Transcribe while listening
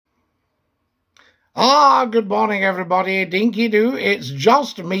Good morning, everybody. Dinky Doo. It's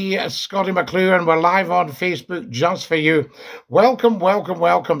just me, Scotty McClue, and we're live on Facebook just for you. Welcome, welcome,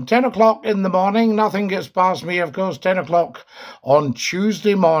 welcome. 10 o'clock in the morning. Nothing gets past me, of course. 10 o'clock on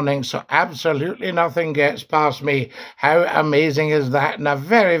Tuesday morning, so absolutely nothing gets past me. How amazing is that? And a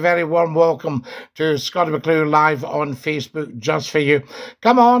very, very warm welcome to Scotty McClue live on Facebook just for you.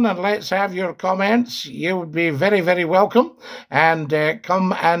 Come on and let's have your comments. You would be very, very welcome. And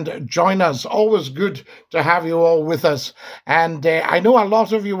come and join us. Always good to have you all with us. And I know a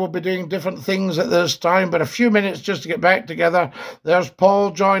lot of you will be doing different things at this time, but a few minutes just to get back together. There's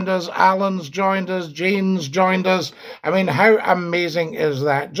Paul joined us, Alan's joined us, Jane's joined us. I mean, how amazing is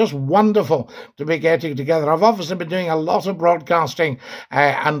that? Just wonderful to be getting together. I've obviously been doing a lot of broadcasting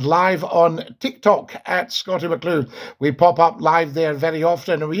and live on TikTok at Scotty McClue. We pop up live there very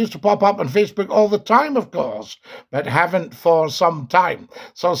often, and we used to pop up on Facebook all the time, of course, but haven't for some time.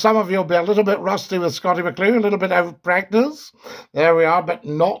 So some of you will be a little bit rusty with Scotty McClue, a little bit out of practice. There we are, but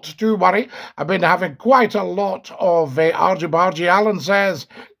not to worry. I've been having quite a lot of argy-bargy. Alan says,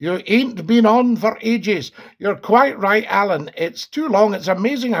 you ain't been on for ages. You're quite right, Alan. It's too long. It's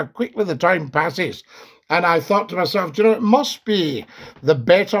amazing how quickly the time passes. And I thought to myself, it must be the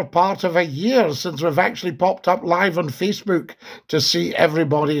better part of a year since we've actually popped up live on Facebook to see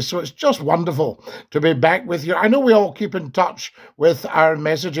everybody. So it's just wonderful to be back with you. I know we all keep in touch with our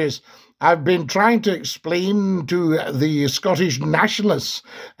messages. I've been trying to explain to the Scottish nationalists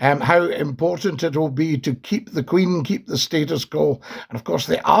how important it will be to keep the Queen, keep the status quo. And of course,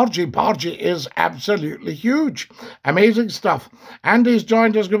 the argy-bargy is absolutely huge. Amazing stuff. Andy's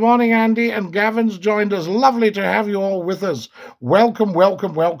joined us. Good morning, Andy. And Gavin's joined us. Lovely to have you all with us. Welcome,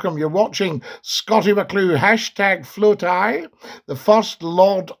 welcome, welcome. You're watching Scotty McClue, hashtag FloatI, the first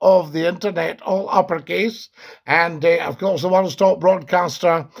lord of the internet, all uppercase. And of course, the world's top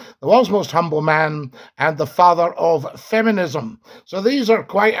broadcaster, the world's most humble man, and the father of feminism. So these are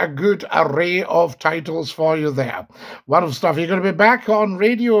quite a good array of titles for you there. Wonderful stuff. You're going to be back on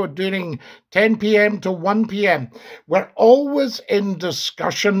radio during 10 p.m. to 1 p.m. We're always in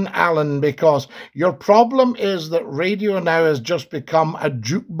discussion, Alan, because your problem is that radio now has just become a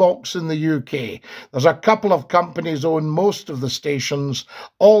jukebox in the UK. There's a couple of companies own most of the stations.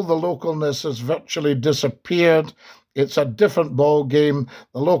 All the localness has virtually disappeared. It's a different ball game.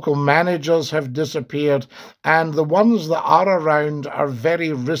 The local managers have disappeared, and the ones that are around are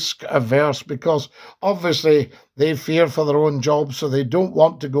very risk averse because obviously they fear for their own jobs, so they don't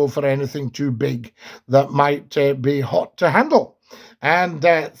want to go for anything too big that might be hot to handle. And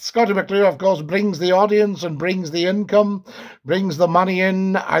Scotty McClue, of course, brings the audience and brings the income, brings the money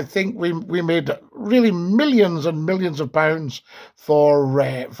in. I think we made really millions and millions of pounds for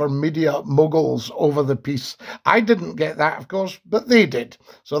media moguls over the piece. I didn't get that, of course, but they did.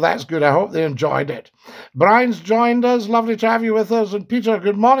 So that's good. I hope they enjoyed it. Brian's joined us. Lovely to have you with us. And Peter,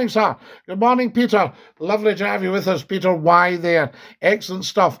 good morning, sir. Good morning, Peter. Lovely to have you with us, Peter. Why there? Excellent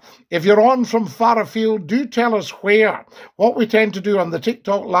stuff. If you're on from far afield, do tell us where. What we tend to do on the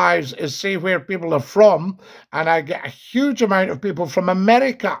TikTok lives is say where people are from, and I get a huge amount of people from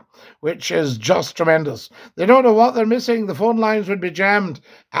America, which is just tremendous. They don't know what they're missing. The phone lines would be jammed.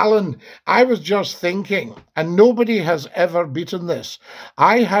 Alan, I was just thinking, and nobody has ever beaten this.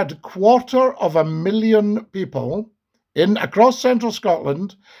 I had 250,000 people in across central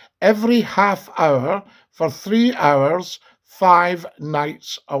Scotland every half hour for 3 hours, 5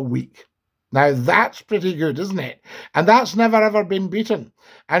 nights a week. Now, that's pretty good, isn't it? And that's never, ever been beaten.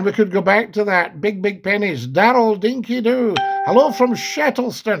 And we could go back to that. Big, big pennies. Daryl Dinky Doo. Hello from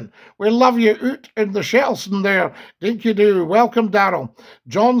Shettleston. We love you out in the Shettleston there. Dinky Doo. Welcome, Daryl.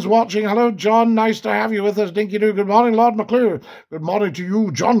 John's watching. Hello, John. Nice to have you with us. Dinky Doo. Good morning, Lord McClue. Good morning to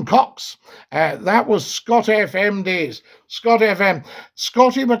you, John Cox. That was Scott FM days. Scott FM.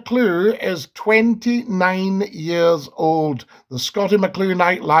 Scotty McClue is 29 years old. The Scotty McClue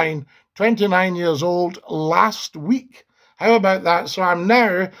Nightline. 29 years old last week. How about that? So I'm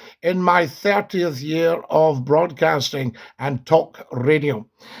now in my 30th year of broadcasting and talk radio.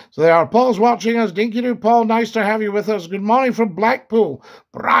 So there are. Paul's watching us. Dinky Doo. Paul, nice to have you with us. Good morning from Blackpool.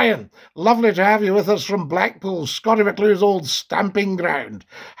 Brian, lovely to have you with us from Blackpool, Scotty McClue's old stamping ground.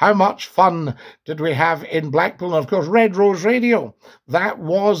 How much fun did we have in Blackpool? And of course, Red Rose Radio. That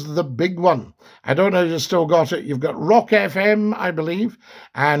was the big one. I don't know if you still got it. You've got Rock FM, I believe.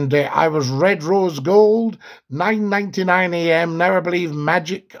 And I was Red Rose Gold, 9:99 a.m. Now I believe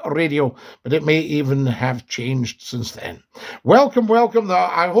Magic Radio. But it may even have changed since then. Welcome, welcome, though.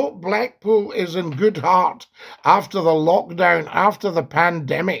 I hope Blackpool is in good heart after the lockdown, after the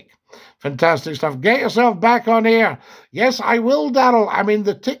pandemic. Fantastic stuff. Get yourself back on air. Yes, I will, Daryl. I mean,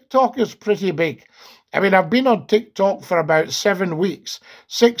 the TikTok is pretty big. I mean, I've been on TikTok for about 7 weeks.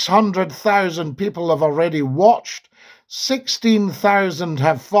 600,000 people have already watched. 16,000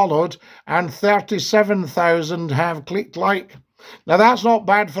 have followed and 37,000 have clicked like. Now, that's not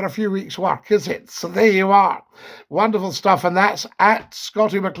bad for a few weeks' work, is it? So there you are. Wonderful stuff. And that's at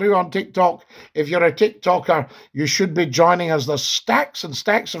Scotty McClue on TikTok. If you're a TikToker, you should be joining us. There's stacks and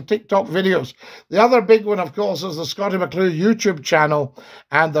stacks of TikTok videos. The other big one, of course, is the Scotty McClue YouTube channel.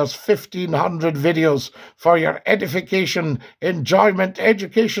 And there's 1,500 videos for your edification, enjoyment,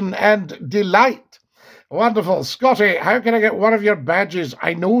 education, and delight. Wonderful. Scotty, how can I get one of your badges?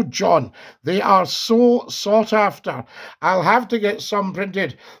 I know, John. They are so sought after. I'll have to get some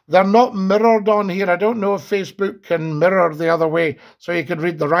printed. They're not mirrored on here. I don't know if Facebook can mirror the other way so you can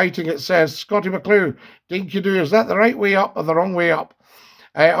read the writing. It says, Scotty McClue, Dinky Doo. Is that the right way up or the wrong way up?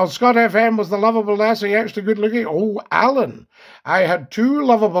 On Scott FM was the lovable lassie extra good looking? Oh, Alan. I had 2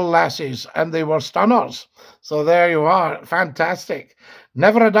 lovable lassies and they were stunners. So there you are. Fantastic.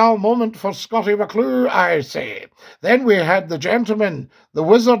 Never a dull moment for Scotty McClue, I say. Then we had the gentleman, the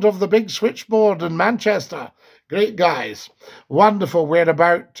wizard of the big switchboard in Manchester. Great guys. Wonderful. We're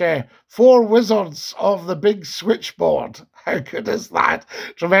about 4 wizards of the big switchboard. How good is that?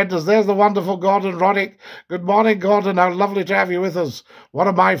 Tremendous. There's the wonderful Gordon Roddick. Good morning, Gordon. How lovely to have you with us. One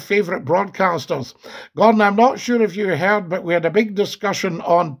of my favourite broadcasters. Gordon, I'm not sure if you heard, but we had a big discussion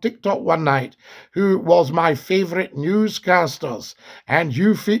on TikTok one night who was my favourite newscasters. And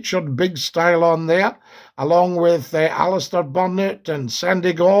you featured Big Style on there, along with Alistair Burnett and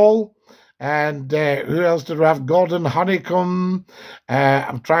Sandy Gall. And who else did we have? Gordon Honeycomb.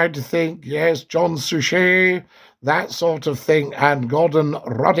 I'm trying to think. Yes, John Suchet, that sort of thing. And Gordon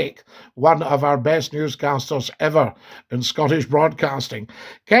Roddick, one of our best newscasters ever in Scottish broadcasting.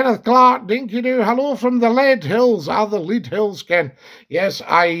 Kenneth Clark, Dinky Doo, hello from the Lead Hills. The Lead Hills, Ken. Yes,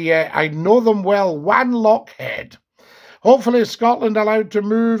 I know them well. Wanlock Head. Hopefully Scotland allowed to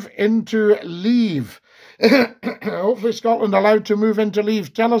move into leave. Hopefully Scotland allowed to move into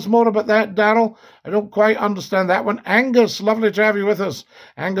leave. Tell us more about that, Darryl. I don't quite understand that one. Angus, lovely to have you with us.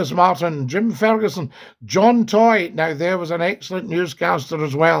 Angus Martin, Jim Ferguson, John Toy. Now, there was an excellent newscaster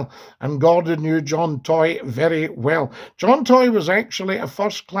as well, and Gordon knew John Toy very well. John Toy was actually a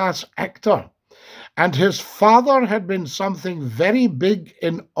first-class actor, and his father had been something very big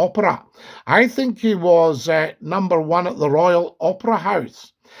in opera. I think he was #1 at the Royal Opera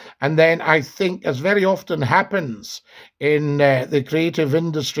House. And then I think, as very often happens in the creative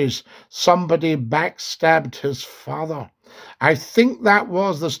industries, somebody backstabbed his father. I think that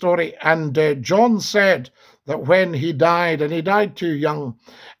was the story. And John said that when he died, and he died too young,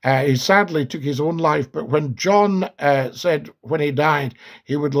 he sadly took his own life, but when John said when he died,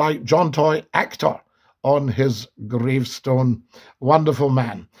 he would like John Toy, actor, on his gravestone. Wonderful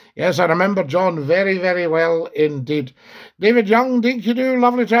man. Yes, I remember John very, very well indeed. David Young, Dinky Doo,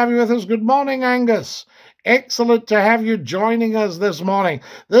 lovely to have you with us. Good morning, Angus. Excellent to have you joining us this morning.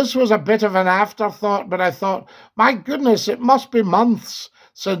 This was a bit of an afterthought, but I thought, my goodness, it must be months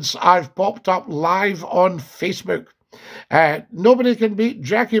since I've popped up live on Facebook. Nobody can beat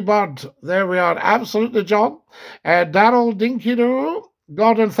Jackie Bird. There we are. Absolutely, John. Darryl, Dinky Doo.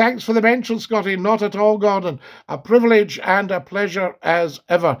 Gordon, thanks for the mention, Scotty. Not at all, Gordon. A privilege and a pleasure as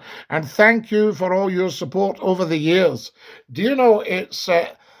ever. And thank you for all your support over the years. Do you know, it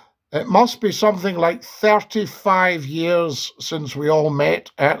must be something like 35 years since we all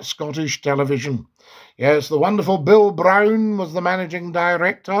met at Scottish television. Yes, the wonderful Bill Brown was the managing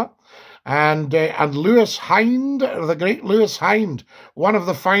director. And Lewis Hind, the great Lewis Hind, one of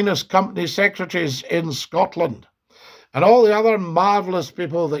the finest company secretaries in Scotland. And all the other marvellous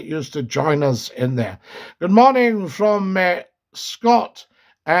people that used to join us in there. Good morning from Scott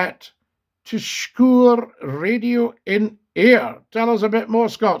at Tushkur Radio in Air. Tell us a bit more,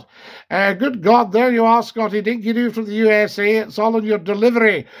 Scott. Good God, there you are, Scotty. Dinky Doo from the USA. It's all in your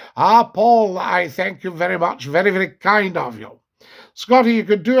delivery. Paul, I thank you very much. Very, very kind of you. Scotty, you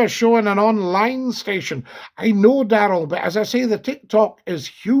could do a show in an online station. I know, Darryl, but as I say, the TikTok is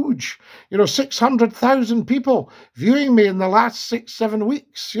huge. 600,000 people viewing me in the last 6-7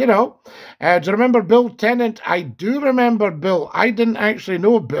 weeks, Do you remember Bill Tennant? I do remember Bill. I didn't actually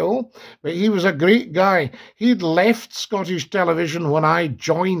know Bill, but he was a great guy. He'd left Scottish television when I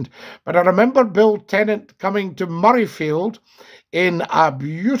joined, but I remember Bill Tennant coming to Murrayfield in a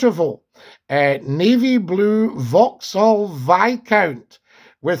beautiful navy blue Vauxhall Viscount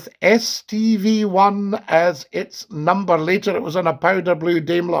with STV1 as its number. Later it was in a powder blue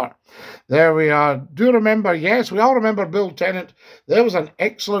Daimler. There we are. Do remember, yes, we all remember Bill Tennant. There was an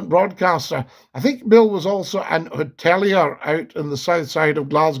excellent broadcaster. I think Bill was also an hotelier out in the south side of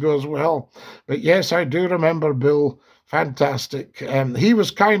Glasgow as well. But yes, I do remember Bill. Fantastic. He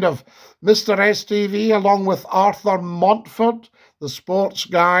was kind of Mr. STV along with Arthur Montford, the sports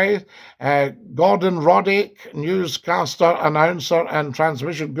guy, Gordon Roddick, newscaster, announcer, and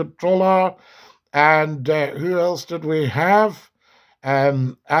transmission controller. And who else did we have?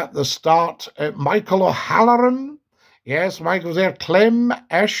 At the start, Michael O'Halloran. Yes, Michael was there. Clem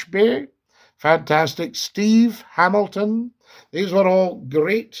Ashby. Fantastic. Steve Hamilton. These were all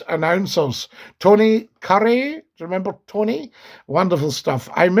great announcers. Tony Curry. Do you remember Tony? Wonderful stuff.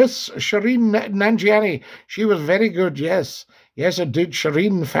 I miss Shireen Nanjiani. She was very good, yes. Yes, I did.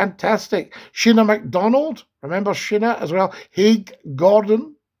 Shireen, fantastic. Sheena MacDonald. Remember Sheena as well? Haig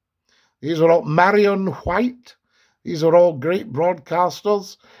Gordon. These were all Marion White. These are all great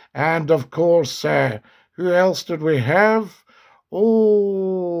broadcasters. And, of course, who else did we have?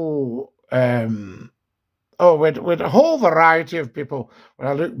 With a whole variety of people when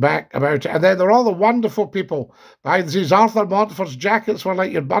I look back about it. And then there are all the wonderful people. These Arthur Montford's jackets were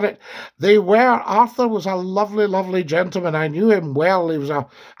like your bonnet. Arthur was a lovely, lovely gentleman. I knew him well. He was a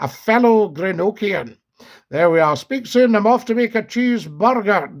fellow Greenokian. There we are. Speak soon. I'm off to make a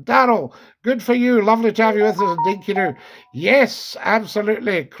cheeseburger. Darryl, good for you. Lovely to have you with us at Dinky Doo. Yes,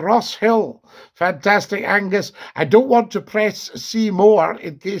 absolutely. Cross Hill. Fantastic, Angus. I don't want to press see more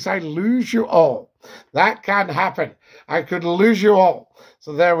in case I lose you all. That can happen. I could lose you all.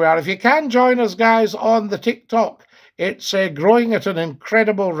 So there we are. If you can join us, guys, on the TikTok, it's growing at an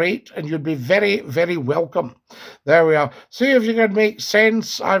incredible rate, and you'd be very, very welcome. There we are. See if you can make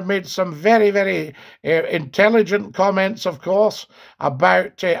sense. I've made some very, very intelligent comments, of course,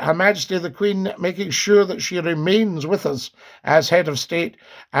 about Her Majesty the Queen making sure that she remains with us as head of state,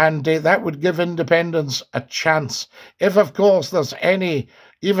 and that would give independence a chance. If, of course, there's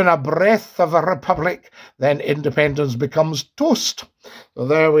even a breath of a republic, then independence becomes toast. So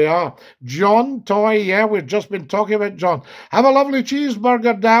there we are. John Toy, yeah, we've just been talking about John. Have a lovely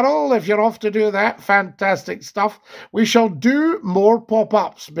cheeseburger, Darryl, if you're off to do that. Fantastic stuff. We shall do more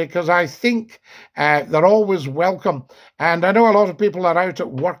pop-ups because I think they're always welcome. And I know a lot of people are out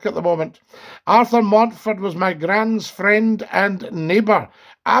at work at the moment. Arthur Montford was my grand's friend and neighbour.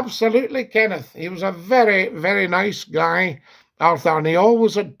 Absolutely, Kenneth. He was a very, very nice guy, Arthur, and he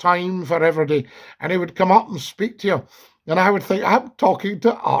always had time for everybody, and he would come up and speak to you, and I would think, I'm talking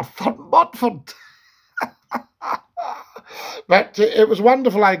to Arthur Montford. But it was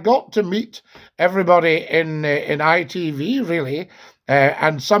wonderful. I got to meet everybody in ITV, really,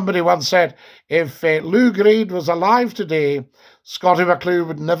 and somebody once said, if Lou Grade was alive today, Scottie McClue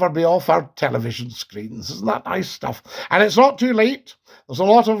would never be off our television screens. Isn't that nice stuff? And it's not too late. There's a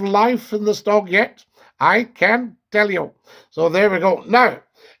lot of life in this dog yet, I can tell you. So there we go. Now,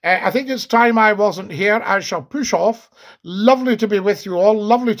 I think it's time I wasn't here. I shall push off. Lovely to be with you all.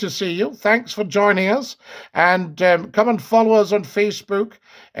 Lovely to see you. Thanks for joining us. And come and follow us on Facebook.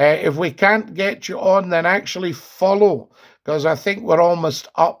 If we can't get you on, then actually follow, because I think we're almost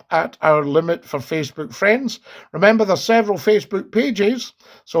up at our limit for Facebook friends. Remember, there's several Facebook pages,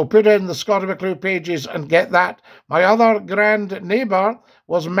 so put in the Scottie McClue pages and get that. My other grand neighbour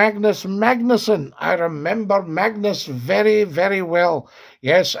was Magnus Magnusson. I remember Magnus very, very well.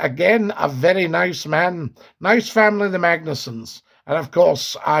 Yes, again, a very nice man. Nice family, the Magnussons. And, of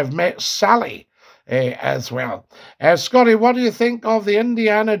course, I've met Sally as well. Scotty, what do you think of the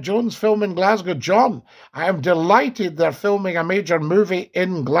Indiana Jones film in Glasgow? John, I am delighted they're filming a major movie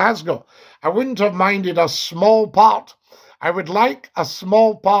in Glasgow. I wouldn't have minded a small part. I would like a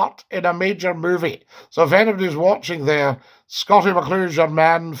small part in a major movie. So if anybody's watching there, Scottie McClue's your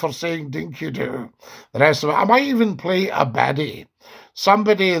man for saying Dinky Doo. The rest of it, I might even play a baddie.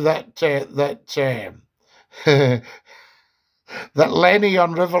 Somebody that that Lenny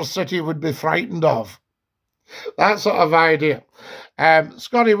on River City would be frightened of. That sort of idea.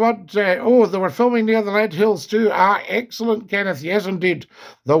 Scotty, what? They were filming near the Lead Hills too. Ah, excellent, Kenneth. Yes, indeed.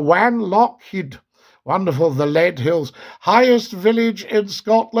 The Wan Lockheed. Wonderful, the Lead Hills. Highest village in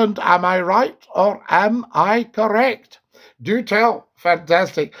Scotland. Am I right or am I correct? Do tell.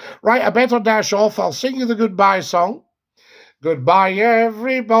 Fantastic. Right, I better dash off. I'll sing you the goodbye song. Goodbye,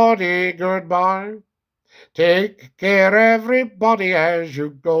 everybody. Goodbye. Take care, everybody, as you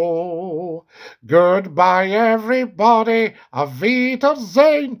go. Goodbye, everybody. Auf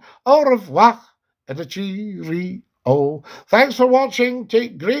Wiedersehen. Au revoir. And a cheerio. Thanks for watching.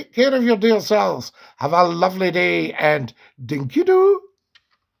 Take great care of your dear selves. Have a lovely day and dinky-doo.